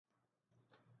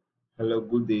Hello,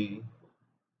 good day.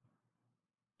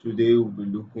 Today we'll be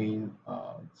looking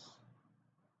at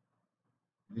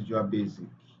Visual Basic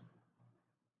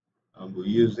and we're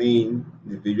using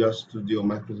the Visual Studio,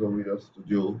 Microsoft Visual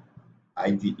Studio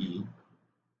IDE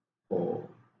for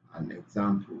an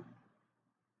example.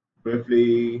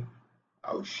 Briefly,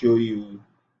 I'll show you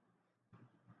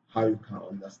how you can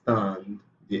understand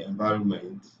the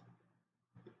environment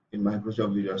in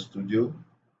Microsoft Visual Studio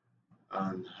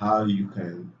and how you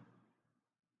can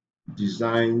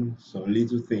design some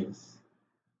little things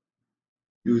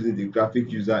using the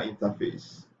graphic user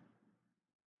interface,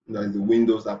 that is the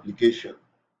Windows application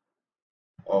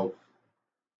of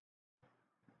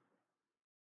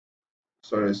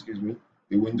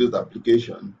the Windows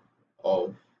application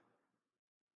of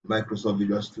Microsoft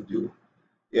Visual Studio.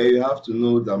 Here you have to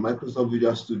know that Microsoft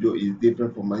Visual Studio is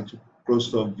different from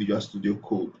Microsoft Visual Studio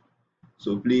Code.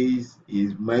 So please,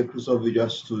 is Microsoft Visual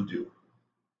Studio.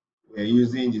 We're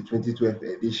using the 2012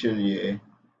 edition here,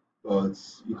 but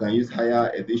you can use higher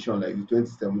edition like the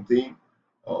 2017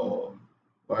 or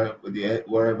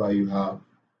wherever you have.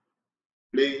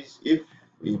 Please, if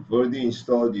you've already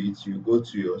installed it, you go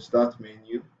to your start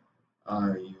menu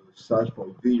and you search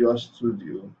for Visual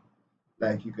Studio.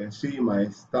 Like you can see in my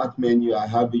start menu, I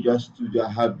have Visual Studio,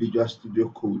 I have Visual Studio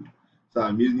Code. So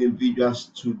I'm using Visual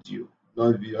Studio,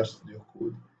 not Visual Studio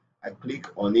Code. I click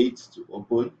on it to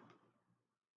open.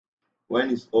 When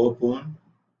it's open,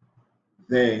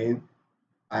 then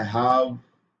I have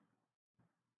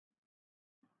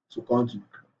to come to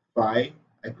File.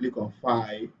 I click on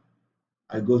File.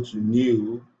 I go to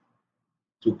New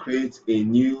to create a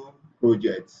new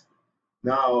project.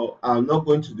 Now, I'm not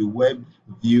going to the web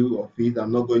view of it.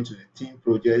 I'm not going to the team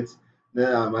project.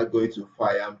 Then I'm not going to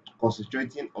File. I'm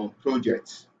concentrating on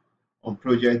projects.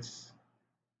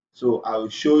 So I will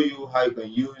show you how you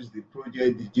can use the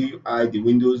project, the GUI, the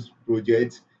Windows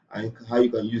project, and how you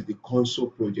can use the console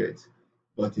project.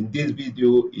 But in this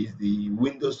video is the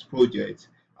Windows project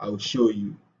I will show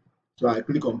you. So I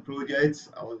click on projects.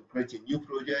 I want to create a new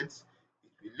project.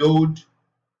 It will load.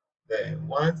 Then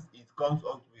once it comes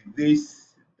up with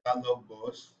this dialog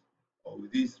box or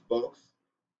with this box,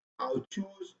 I'll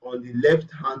choose on the left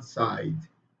hand side.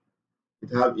 It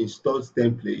have installed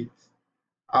template.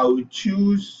 I will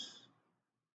choose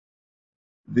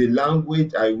the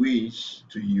language I wish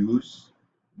to use,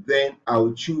 then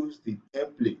I'll choose the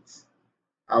template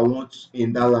I want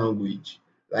in that language.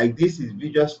 Like this is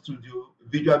Visual Studio,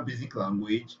 Visual Basic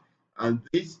language, and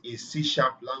this is C#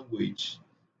 language.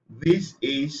 This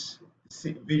is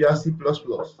Visual C++.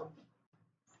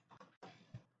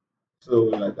 So,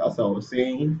 like as I was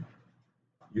saying,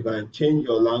 you can change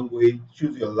your language,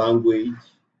 choose your language,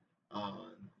 and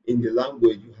in the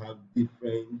language you have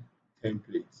different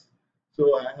templates.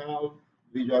 So I have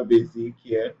Visual Basic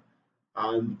here.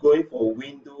 I'm going for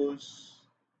Windows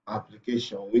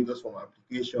application, Windows Form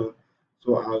application.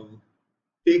 So I'll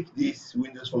pick this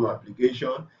Windows Form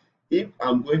application. If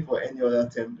I'm going for any other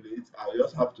template, I'll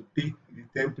just have to pick the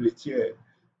template here.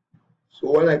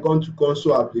 So when I come to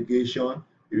console application,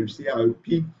 you see I'll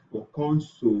pick for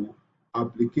console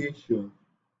application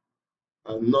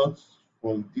and not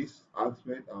from this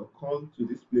aspect. I'll come to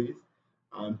this place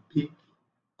and pick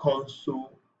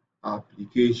console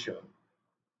application.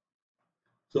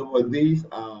 So for this,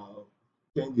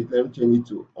 let me change it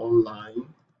to online,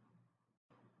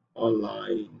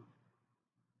 online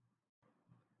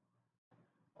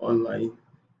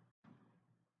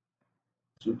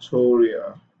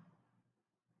tutorial,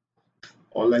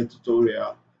 online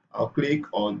tutorial. I'll click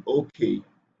on OK.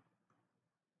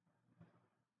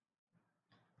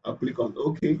 I'll click on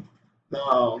OK.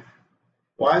 Now,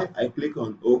 while I click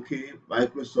on OK,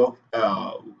 Microsoft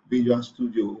Visual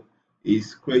Studio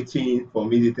is creating for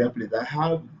me the template. I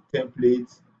have the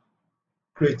template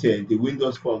created, the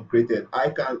Windows form created. I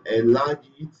can enlarge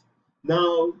it.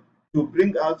 Now, to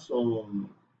bring out some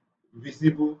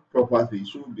visible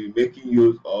properties we'll be making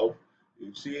use of,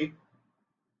 you see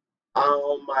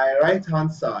on my right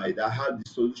hand side I have the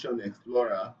solution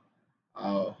explorer.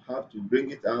 I'll have to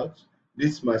bring it out.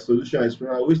 This is my solution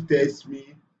explorer, which tells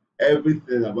me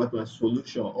everything about my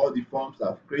solution. All the forms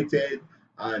I've created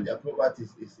and their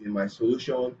properties is in my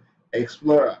solution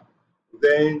explorer.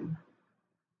 Then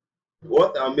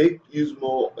what I'll make use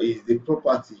more is the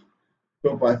properties.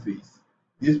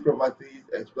 This properties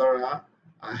explorer,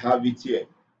 I have it here.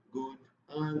 Good.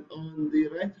 And on the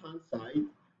right hand side,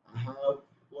 I have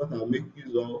what I'll make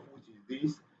use of, which is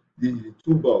this. This is the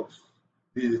toolbox.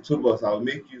 This is the toolbox I'll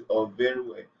make use of very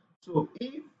well. So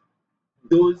if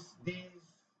these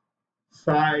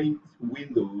side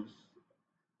windows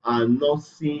are not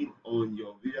seen on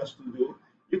your Visual Studio,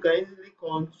 you can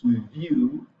come to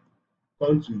view,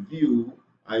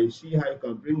 and you see how you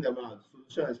can bring them out.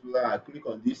 Solution Explorer, I click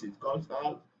on this, it comes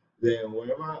out. Then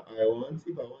wherever I want,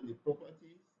 if I want the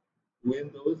properties,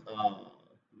 Windows,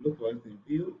 look for it in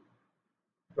view,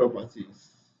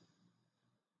 properties,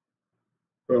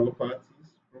 properties.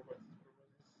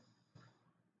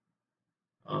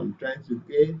 I'm trying to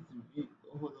get the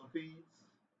hold of it.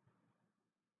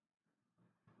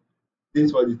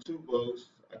 This for the toolbox.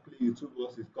 I click the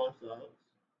toolbox, it comes out.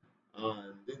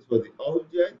 And this for the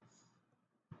objects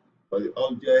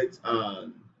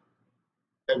and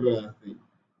everything.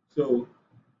 So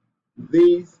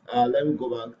this, let me go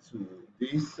back to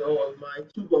this. So on my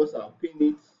toolbox, I'll pin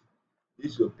it.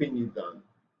 This will pin it down.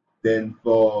 Then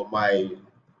for my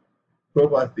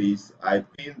properties, I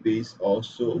pin this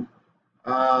also.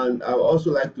 And I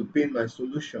also like to pin my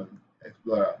solution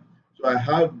explorer. So I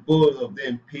have both of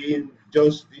them pinned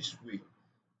just this way.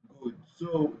 Good.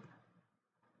 So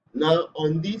now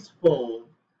on this form,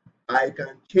 I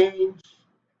can change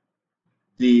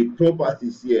the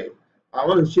properties here. I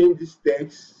want to change this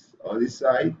text on this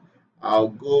side. I'll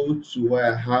go to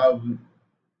where I have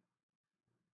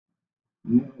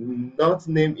not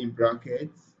name in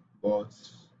brackets, but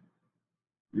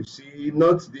you see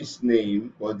not this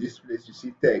name, but this place you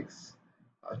see text.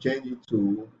 I'll change it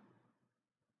to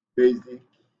basic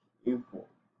info.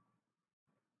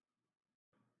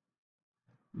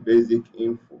 Basic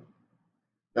info.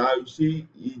 Now you see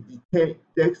the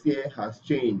text here has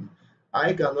changed.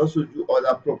 I can also do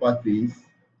other properties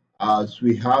as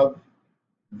we have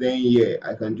then here.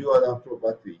 I can do other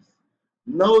properties.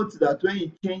 Note that when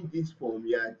you change this form,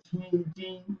 you are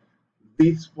changing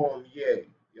this form here.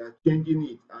 You are changing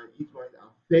it, and it might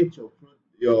affect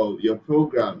your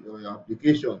program or your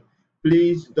application.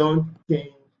 Please don't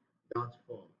change that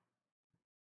form.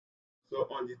 So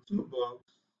on the toolbox,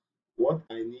 what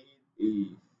I need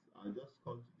is I'll just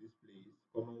come to this place,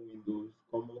 common windows,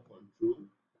 common control,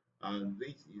 and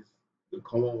this is the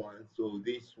common one. So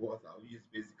this is what I'll use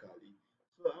basically.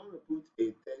 So I want to put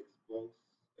a text box,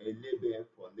 a label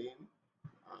for name.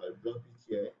 I'll drop it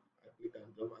here. I click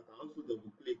and drop. I can also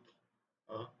double click.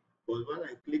 But when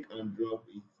I click and drop,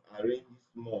 it arranges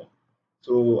more.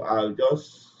 So I'll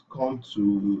just come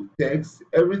to text.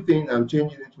 Everything I'm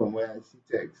changing it from where I see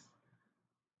text.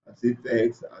 I see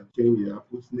text, I change it, I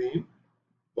put name,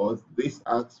 but this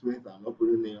asks me I'm not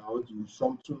putting name, I want to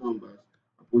sum two numbers.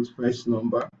 I put first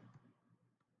number,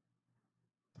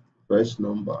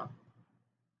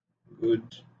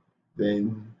 good.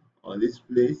 Then on this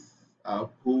place,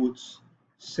 I'll put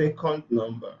second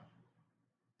number.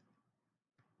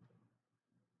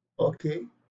 Okay.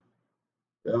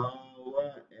 Where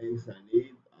else I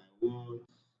need, I want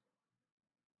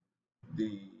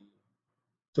the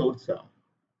total.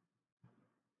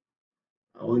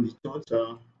 I want the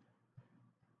total.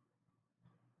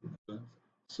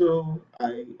 So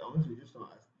I want to do some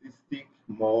statistic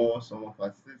more, some of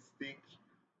our statistic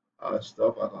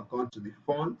stuff. I can come to the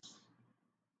fonts.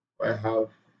 I have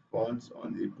fonts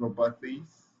on the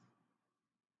properties.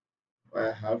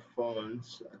 I have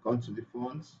fonts. I come to the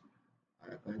fonts.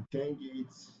 I can change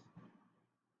it.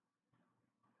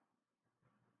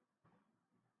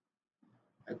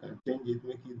 I can change it,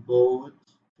 make it bold.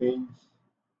 Change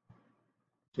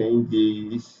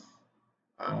this,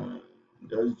 and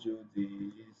just do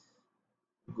this.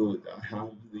 Good. I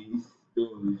have this.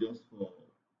 Though it's just for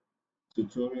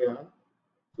tutorial,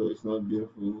 so it's not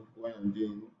beautiful what I'm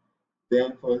doing.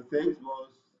 Then for text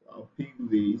box, I'll pick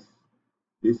this.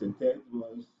 This is text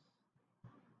box.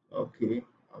 Okay,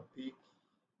 I'll pick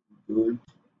good.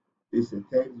 This is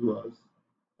text box.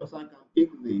 Also, I can pick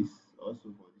this also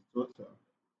for the total.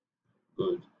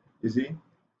 Good. You see?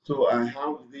 So I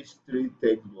have these three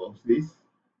text boxes.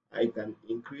 I can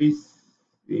increase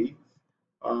it.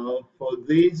 For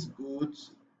these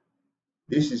goods,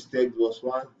 this is text box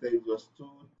 1, text box 2,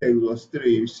 text box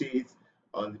 3. You see it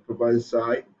on the property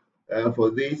side.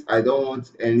 For this, I don't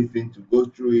want anything to go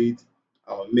through it.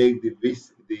 I'll make the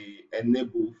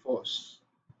enable first.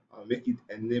 I'll make it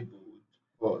enabled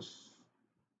first.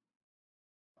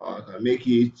 I can make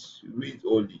it read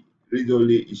only. Read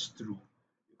only is true.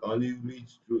 You can only read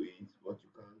through it, but you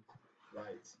can't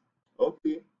write.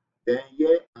 Okay. Then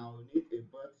here I'll need a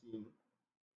button.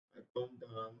 I come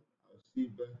down, I'll see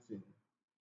button.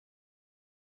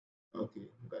 Okay,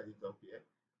 got it up here.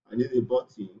 I need a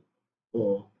button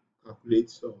for calculate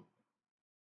sum.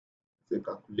 Say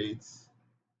calculate,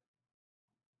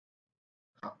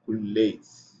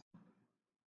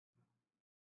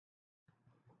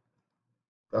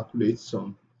 calculate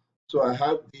sum. So I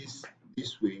have this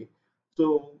way.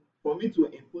 So for me to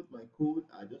input my code,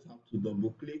 I just have to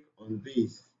double click on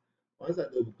this. Once I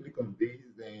double click on this,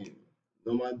 then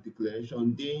normal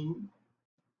declaration, then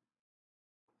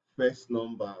first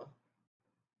number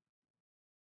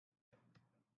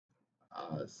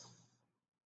as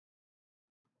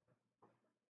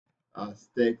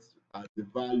text, as the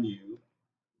value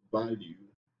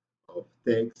of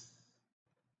text,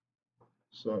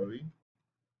 sorry,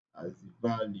 as the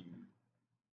value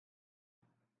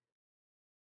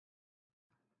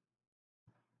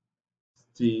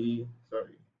sorry,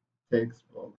 text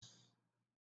box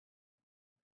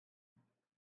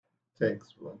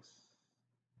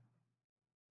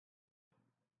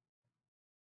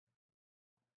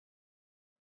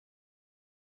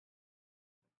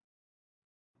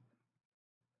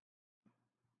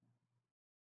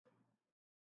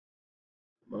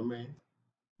moment.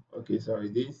 Okay, sorry,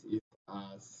 this is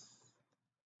as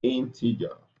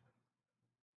integer.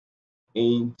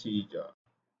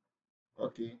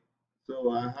 Okay,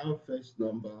 so I have first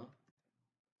number,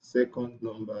 second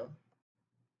number,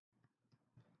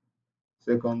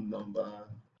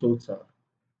 total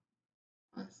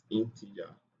as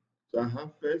integer. So I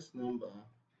have first number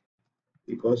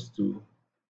equals to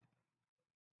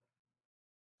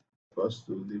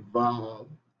the val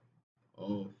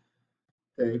of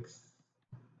text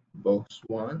box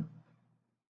 1,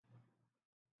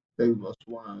 text box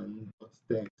 1 dot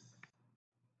text.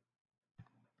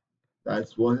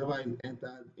 That's whatever is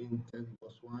entered in text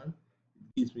box 1,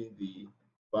 it gives me the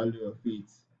value of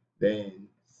it. Then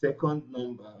second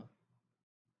number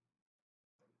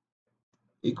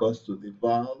equals to the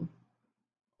val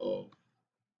of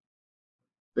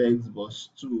text box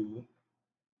 2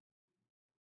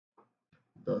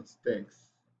 dot text.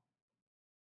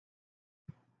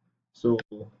 So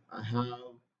I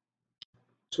have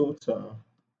total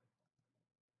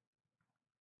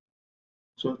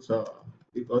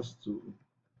equals to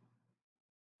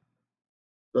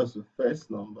first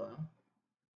number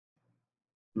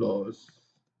plus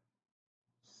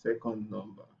second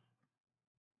number.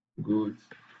 Good.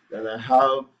 Then I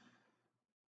have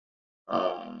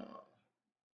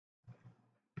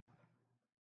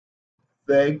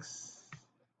text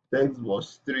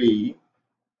was 3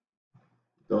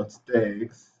 dot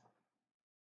text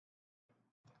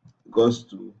goes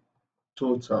to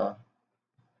total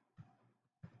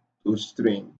to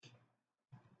string.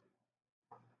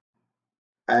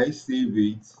 I save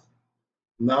it.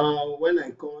 Now when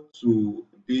I come to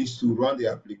this to run the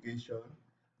application,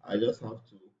 I just have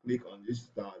to click on this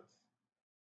start,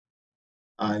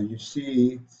 and you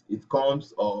see it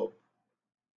comes up.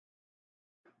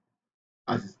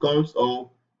 As it comes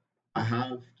up, I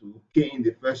have to key in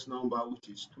the first number, which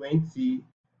is 20,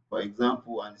 for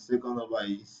example, and the second number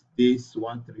is this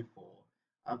 134.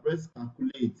 I press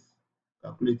calculate.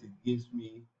 It gives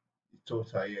me the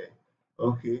total here.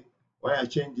 Okay, when I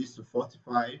change this to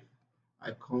 45,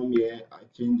 I come here, I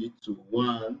change it to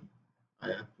 1,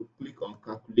 and I click on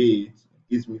calculate, it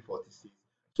gives me 46.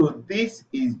 So this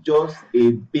is just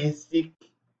a basic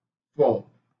form,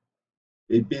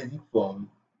 in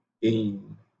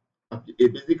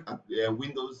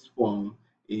Windows form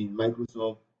in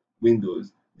Microsoft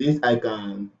Windows. This I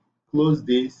can close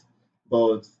this,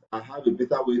 but I have a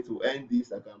better way to end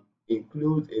this. I can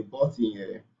include a button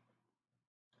here.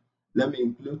 Let me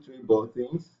include 3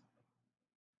 buttons.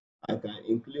 I can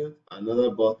include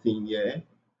another button here.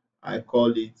 I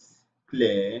call it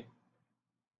clear.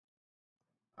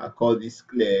 I call this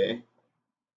clear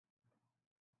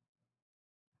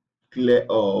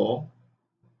all.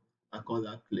 I call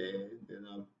that clear. Then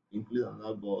I'll include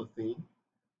another button.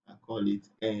 I call it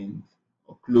end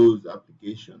or close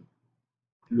application.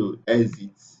 Close,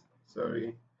 exit.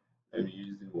 Sorry, let me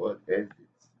use the word exit.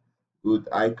 Good.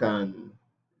 I can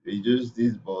reduce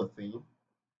this button.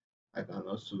 I can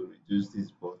also reduce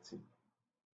this button.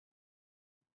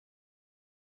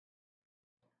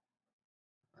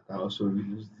 I can also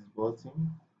reduce this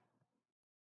button,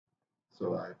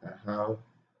 so I can have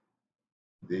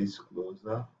this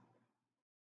closer.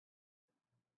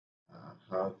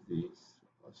 I have this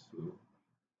also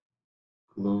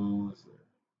closer.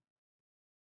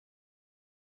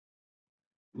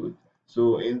 Good.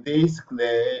 So in this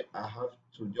clear, I have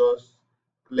to just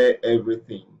clear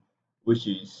everything, which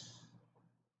is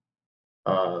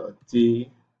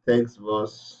text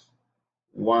was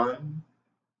 1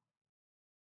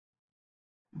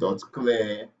 dot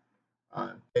clear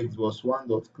and text was 1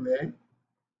 dot clear.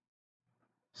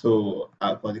 So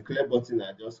for the clear button,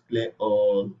 I just clear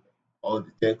all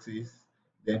the texts.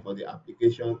 Then for the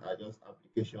application, I just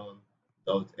application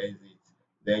dot exit.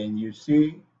 Then you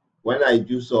see when I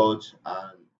do such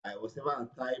and I was ever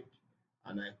type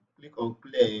and I click on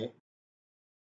clear,